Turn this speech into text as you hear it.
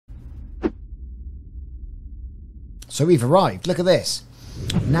So we've arrived. Look at this.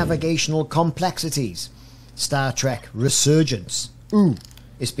 Navigational Complexities. Star Trek Resurgence. Ooh,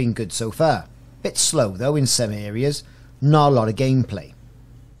 it's been good so far. Bit slow though in some areas. Not a lot of gameplay.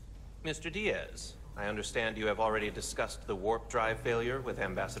 Mr. Diaz, I understand you have already discussed the warp drive failure with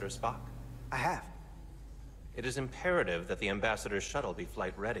Ambassador Spock. I have. It is imperative that the Ambassador's shuttle be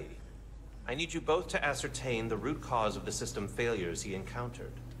flight ready. I need you both to ascertain the root cause of the system failures he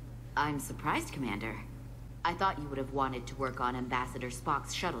encountered. I'm surprised, Commander. I thought you would have wanted to work on Ambassador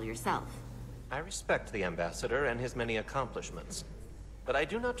Spock's shuttle yourself. I respect the Ambassador and his many accomplishments, but I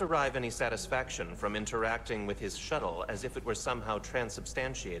do not derive any satisfaction from interacting with his shuttle as if it were somehow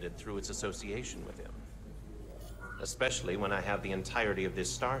transubstantiated through its association with him. Especially when I have the entirety of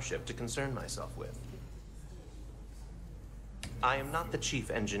this starship to concern myself with. I am not the chief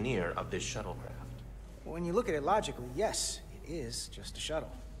engineer of this shuttlecraft. When you look at it logically, yes, it is just a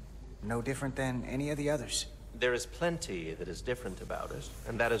shuttle. No different than any of the others. There is plenty that is different about it,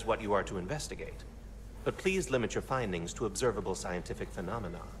 and that is what you are to investigate. But please limit your findings to observable scientific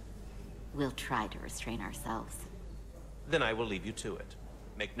phenomena. We'll try to restrain ourselves. Then I will leave you to it.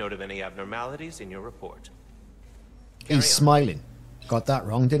 Make note of any abnormalities in your report. He's smiling. Got that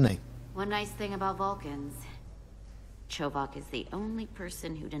wrong, didn't he? One nice thing about Vulcans. Chovak is the only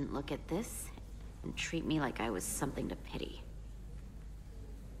person who didn't look at this and treat me like I was something to pity.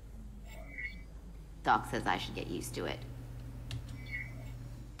 Doc says I should get used to it.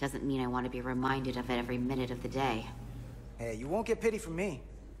 Doesn't mean I want to be reminded of it every minute of the day. Hey, you won't get pity from me.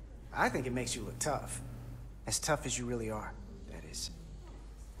 I think it makes you look tough. As tough as you really are, that is.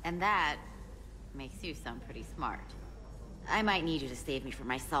 And that makes you sound pretty smart. I might need you to save me from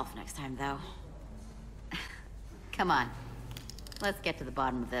myself next time, though. Come on. Let's get to the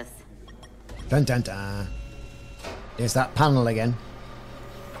bottom of this. Dun dun dun. There's that panel again.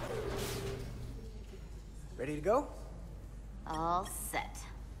 Ready to go? All set.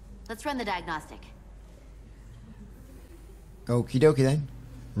 Let's run the diagnostic. Okie dokie then.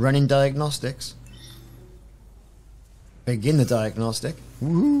 Running diagnostics. Begin the diagnostic.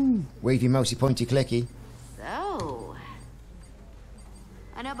 Woohoo! Wavy mousey pointy clicky. So...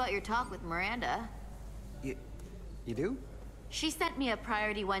 I know about your talk with Miranda. You do? She sent me a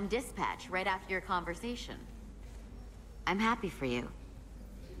Priority 1 dispatch right after your conversation. I'm happy for you.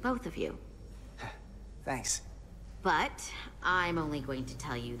 Both of you. Thanks. But I'm only going to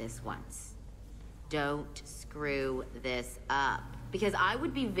tell you this once. Don't screw this up. Because I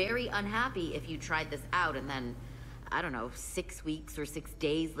would be very unhappy if you tried this out and then, I don't know, 6 weeks or 6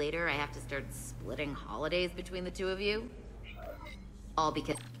 days later, I have to start splitting holidays between the two of you. All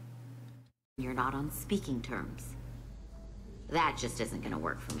because you're not on speaking terms. That just isn't gonna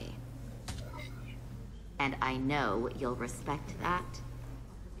work for me. And I know you'll respect that.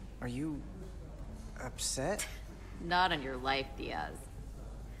 Are you upset? Not on your life, Diaz.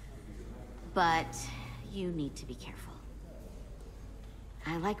 But you need to be careful.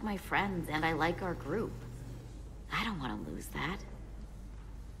 I like my friends and I like our group. I don't want to lose that.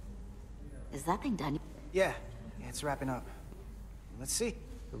 Is that thing done? Yeah, it's wrapping up. Let's see.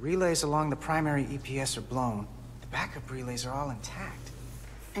 The relays along the primary EPS are blown. The backup relays are all intact.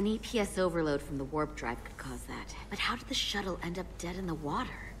 An EPS overload from the warp drive could cause that. But how did the shuttle end up dead in the water?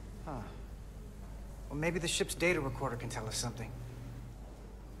 Huh. Well, maybe the ship's data recorder can tell us something.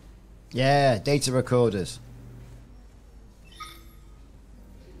 Yeah, data recorders.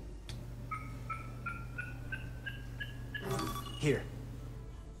 Here.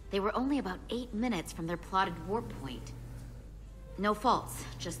 They were only about 8 minutes from their plotted warp point. No faults,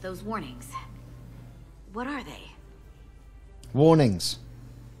 just those warnings. What are they? Warnings.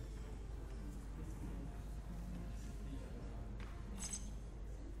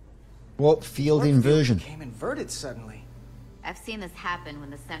 Warp field inversion. Became inverted suddenly. I've seen this happen when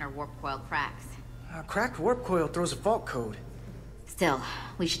the center warp coil cracks. A cracked warp coil throws a fault code. Still,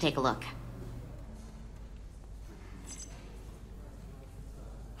 we should take a look.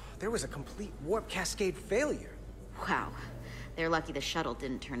 There was a complete warp cascade failure. Wow. They're lucky the shuttle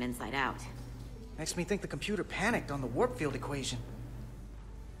didn't turn inside out. Makes me think the computer panicked on the warp field equation.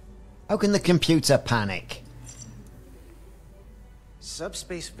 How can the computer panic?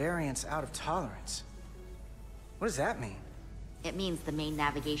 Subspace variance out of tolerance. What does that mean? It means the main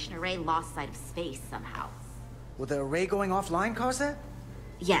navigation array lost sight of space somehow. Will the array going offline cause that?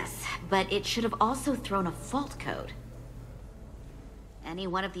 Yes, but it should have also thrown a fault code. Any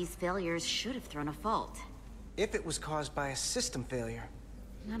one of these failures should have thrown a fault. If it was caused by a system failure.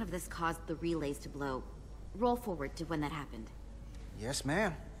 None of this caused the relays to blow. Roll forward to when that happened. Yes,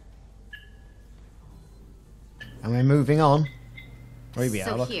 ma'am. And we're moving on. Oh, here we are,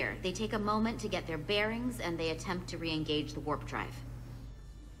 So look. here, they take a moment to get their bearings and they attempt to re-engage the warp drive.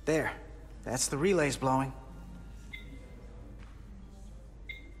 There. That's the relays blowing.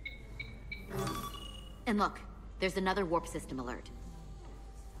 And look, there's another warp system alert.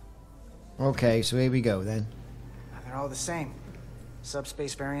 Okay, so here we go then. They're all the same.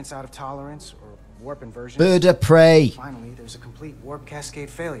 Subspace variants out of tolerance, or warp inversion. Bird of prey. Finally, there's a complete warp cascade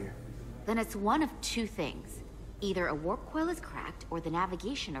failure. Then it's one of two things. Either a warp coil is cracked or the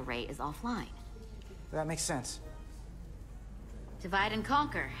navigation array is offline. That makes sense. Divide and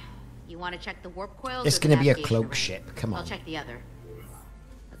conquer. You want to check the warp coils? It's or the gonna be a navigation cloak array? ship, come I'll on. check the other.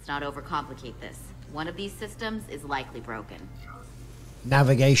 Let's not overcomplicate this. One of these systems is likely broken.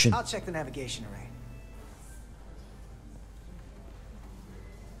 Navigation. I'll check the navigation array.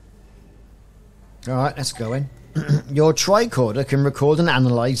 Alright, let's go in. Your tricorder can record and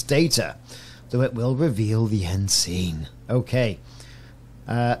analyze data, though it will reveal the end scene. Okay.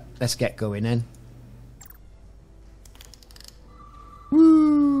 Let's get going then.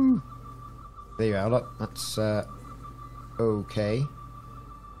 Woo! There you are, look. That's, okay.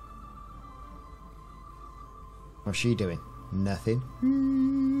 What's she doing? Nothing.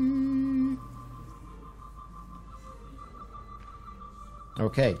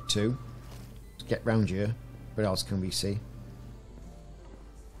 Okay, 2. Let's get round here. What else can we see?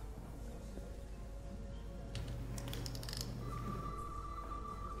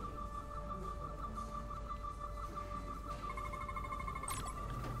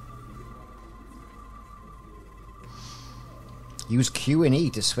 Use Q and E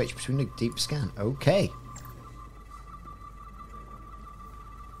to switch between the deep scan. Okay.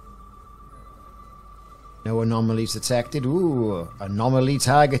 No anomalies detected. Ooh, anomaly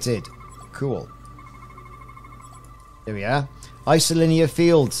targeted. Cool. There we are. Isolinear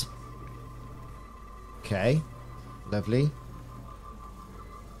fields. Okay. Lovely.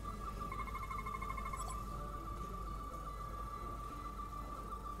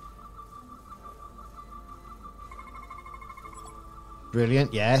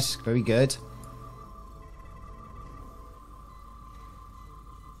 Brilliant. Yes. Very good.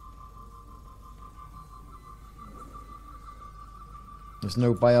 There's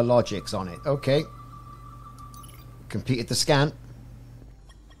no biologics on it. Okay. Completed the scan.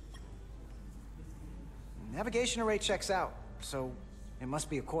 Navigation array checks out, so it must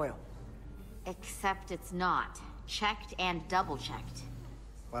be a coil. Except it's not. Checked and double-checked.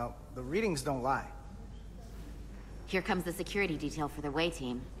 Well, the readings don't lie. Here comes the security detail for the way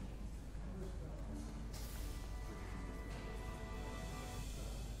team.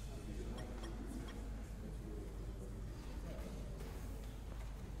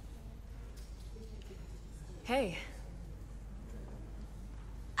 Hey.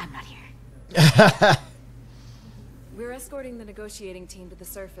 I'm not here. We're escorting the negotiating team to the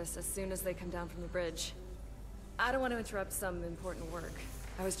surface as soon as they come down from the bridge. I don't want to interrupt some important work.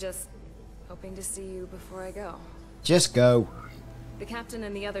 I was just hoping to see you before I go. Just go. The captain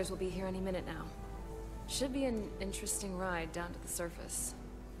and the others will be here any minute now. Should be an interesting ride down to the surface.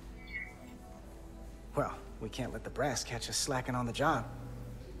 Well, we can't let the brass catch us slacking on the job.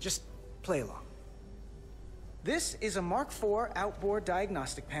 Just play along. This is a Mark IV outboard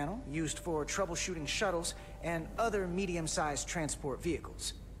diagnostic panel used for troubleshooting shuttles and other medium-sized transport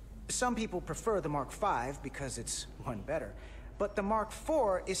vehicles. Some people prefer the Mark V because it's one better, but the Mark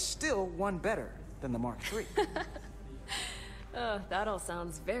IV is still one better than the Mark III. That all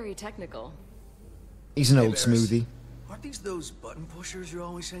sounds very technical. He's an Hey, old Barris. smoothie. Aren't these those button pushers you're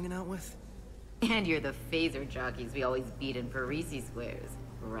always hanging out with? And you're the phaser jockeys we always beat in Parisi squares,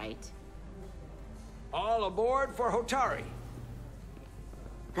 right? All aboard for Hotti.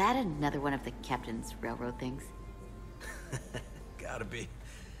 That another one of the captain's railroad things? Gotta be.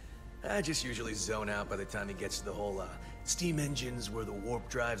 I just usually zone out by the time he gets to the whole, steam engines were the warp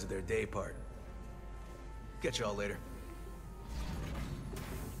drives of their day part. Catch y'all later.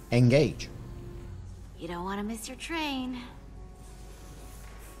 Engage. You don't want to miss your train.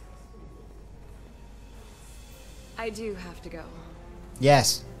 I do have to go.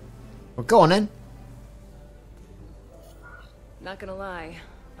 Yes. Well, go on then. Not gonna lie,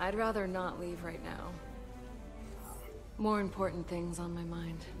 I'd rather not leave right now. More important things on my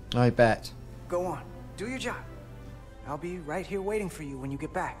mind. I bet. Go on, do your job. I'll be right here waiting for you when you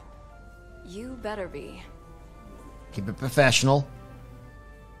get back. You better be. Keep it professional.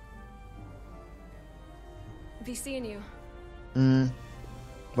 Be seeing you.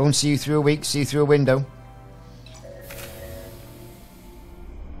 Won't see you through a week, see you through a window.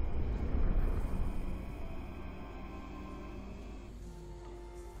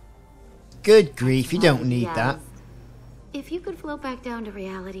 Good grief, you don't need that. if you could float back down to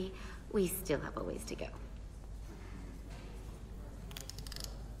reality, we still have a ways to go.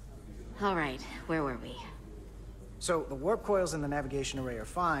 All right, where were we? So, the warp coils in the navigation array are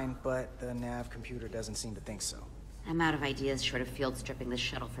fine, but the nav computer doesn't seem to think so. I'm out of ideas short of field stripping the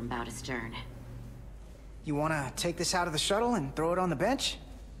shuttle from bow to stern. You wanna take this out of the shuttle and throw it on the bench?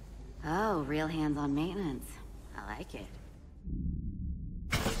 Oh, real hands-on maintenance. I like it.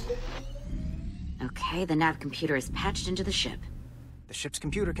 Okay, the nav computer is patched into the ship. The ship's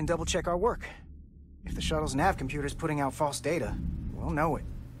computer can double-check our work. If the shuttle's nav computer is putting out false data, we'll know it.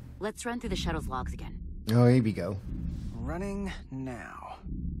 Let's run through the shuttle's logs again. Oh, here we go. Running now.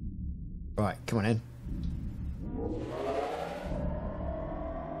 Right, come on in.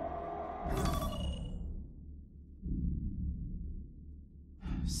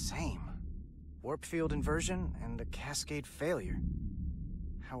 Same. Warp field inversion and a cascade failure.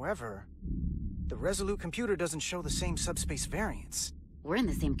 However, the Resolute computer doesn't show the same subspace variance. We're in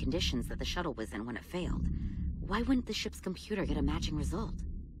the same conditions that the shuttle was in when it failed. Why wouldn't the ship's computer get a matching result?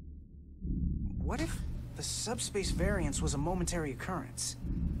 What if the subspace variance was a momentary occurrence?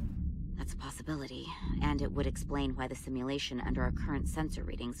 That's a possibility, and it would explain why the simulation under our current sensor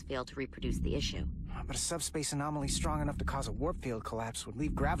readings failed to reproduce the issue. But a subspace anomaly strong enough to cause a warp field collapse would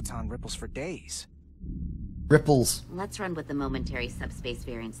leave graviton ripples for days. Ripples. Let's run with the momentary subspace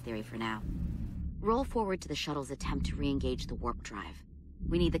variance theory for now. Roll forward to the shuttle's attempt to re-engage the warp drive.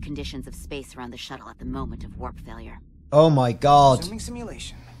 We need the conditions of space around the shuttle at the moment of warp failure. Oh my god. Resuming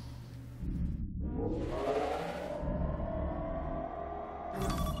simulation.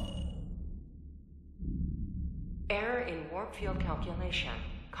 Error in warp field calculation.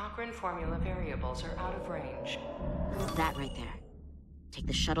 Cochrane formula variables are out of range. That right there. Take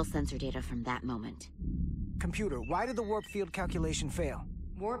the shuttle sensor data from that moment. Computer, why did the warp field calculation fail?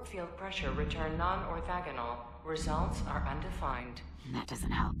 Warp field pressure returned non-orthogonal. Results are undefined. That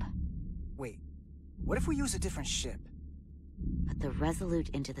doesn't help. Wait, what if we use a different ship? Put the Resolute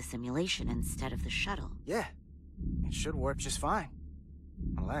into the simulation instead of the shuttle. Yeah, it should warp just fine.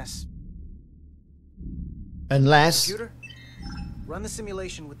 Unless... Computer, run the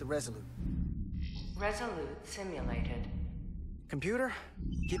simulation with the Resolute. Resolute simulated. Computer,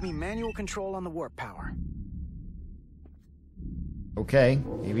 give me manual control on the warp power. Okay,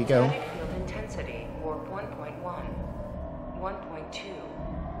 here we go. Static field intensity, warp 1.1.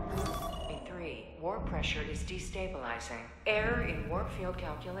 1.2. 3. Warp pressure is destabilizing. Error in warp field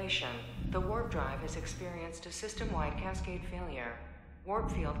calculation. The warp drive has experienced a system-wide cascade failure.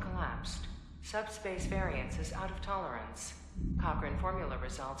 Warp field collapsed. Subspace variance is out of tolerance. Cochrane formula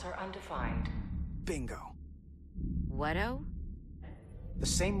results are undefined. Bingo. What-o? The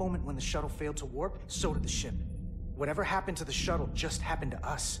same moment when the shuttle failed to warp, so did the ship. Whatever happened to the shuttle just happened to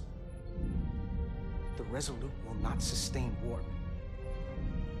us. The Resolute will not sustain warp.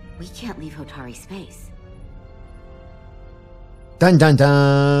 We can't leave Hotari space. Dun dun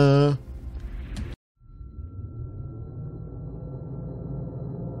dun!